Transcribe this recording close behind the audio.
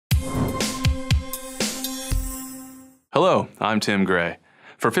Hello, I'm Tim Gray.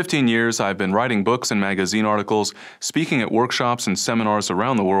 For 15 years, I've been writing books and magazine articles, speaking at workshops and seminars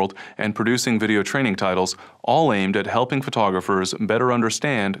around the world, and producing video training titles, all aimed at helping photographers better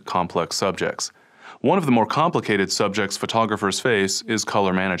understand complex subjects. One of the more complicated subjects photographers face is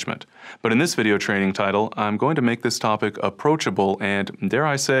color management. But in this video training title, I'm going to make this topic approachable and, dare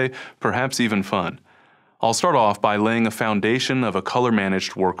I say, perhaps even fun. I'll start off by laying a foundation of a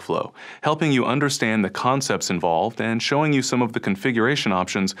color-managed workflow, helping you understand the concepts involved and showing you some of the configuration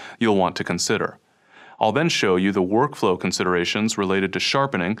options you'll want to consider. I'll then show you the workflow considerations related to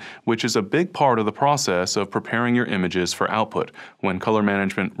sharpening, which is a big part of the process of preparing your images for output when color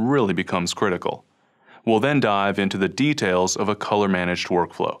management really becomes critical. We'll then dive into the details of a color-managed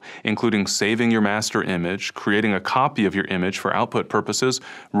workflow, including saving your master image, creating a copy of your image for output purposes,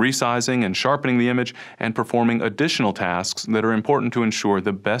 resizing and sharpening the image, and performing additional tasks that are important to ensure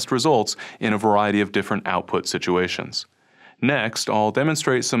the best results in a variety of different output situations. Next, I'll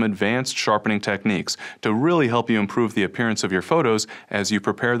demonstrate some advanced sharpening techniques to really help you improve the appearance of your photos as you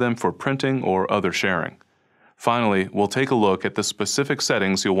prepare them for printing or other sharing. Finally, we'll take a look at the specific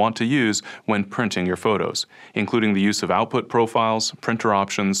settings you'll want to use when printing your photos, including the use of output profiles, printer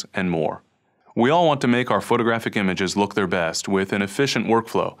options, and more. We all want to make our photographic images look their best with an efficient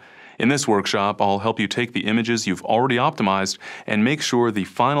workflow. In this workshop, I'll help you take the images you've already optimized and make sure the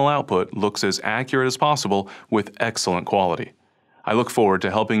final output looks as accurate as possible with excellent quality. I look forward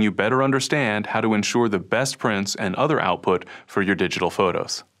to helping you better understand how to ensure the best prints and other output for your digital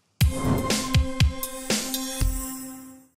photos.